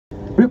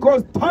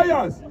Because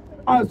tires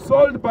are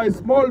sold by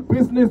small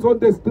business on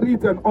the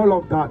streets and all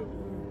of that.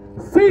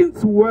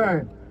 Since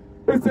when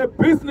is a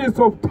business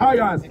of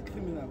tires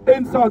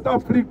in South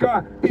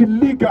Africa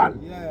illegal?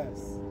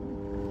 Yes.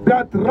 There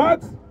are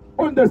drugs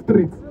on the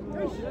streets.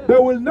 They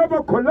will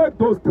never collect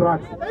those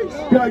drugs.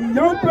 There are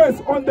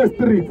nyaupes on the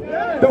street.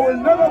 They will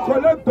never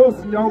collect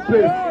those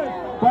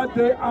nyaupes. But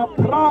they are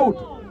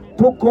proud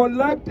to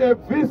collect a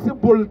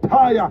visible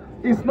tire.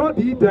 It's not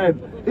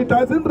hidden. It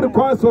doesn't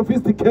require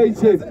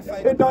sophistication.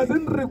 It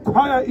doesn't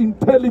require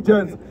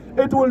intelligence.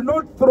 It will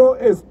not throw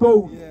a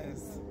stone.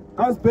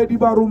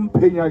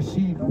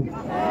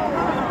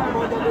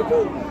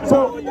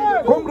 So,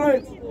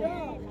 comrades,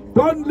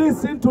 don't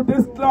listen to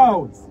these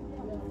clowns.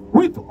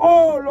 With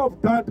all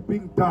of that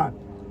being done,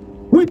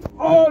 with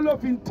all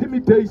of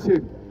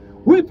intimidation,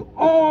 with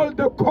all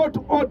the court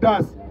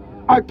orders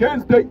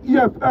against the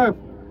EFF,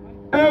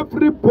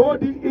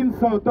 everybody in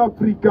South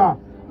Africa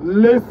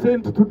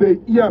listened to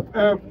the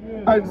EFF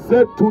and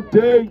said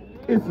today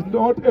is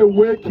not a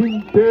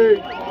working day.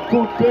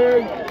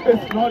 Today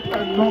is not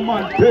a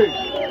normal day.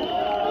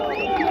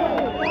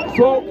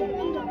 So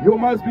you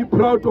must be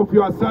proud of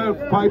yourself,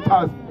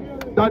 fighters,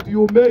 that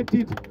you made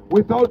it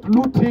without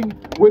looting,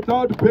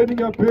 without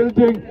burning a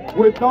building,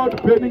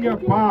 without burning a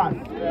bus.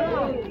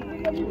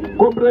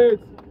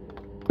 Comrades,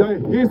 the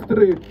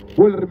history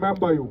will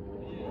remember you.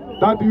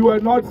 That you were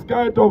not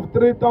scared of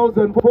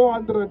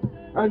 3,400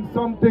 and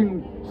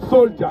something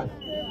soldiers.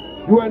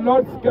 You were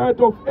not scared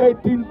of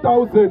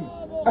 18,000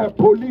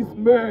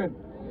 policemen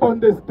on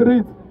the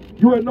streets.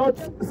 You were not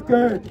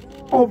scared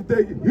of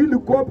the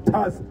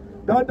helicopters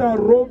that are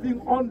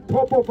roving on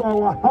top of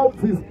our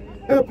houses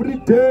every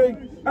day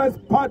as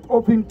part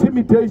of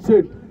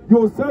intimidation.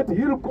 You said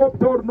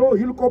helicopter, no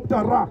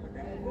helicopter.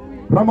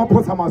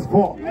 Ramaphosa must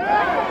fall.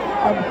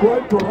 I'm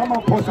going to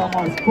Ramaphosa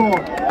must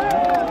fall.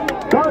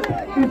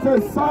 That is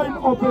a sign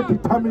of a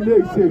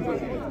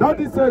determination. That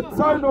is a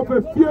sign of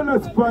a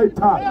fearless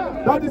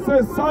fighter. That is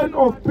a sign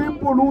of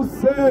people who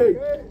say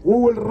we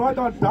will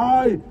rather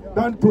die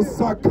than to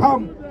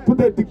succumb to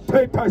the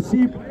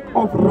dictatorship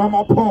of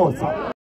Ramaphosa.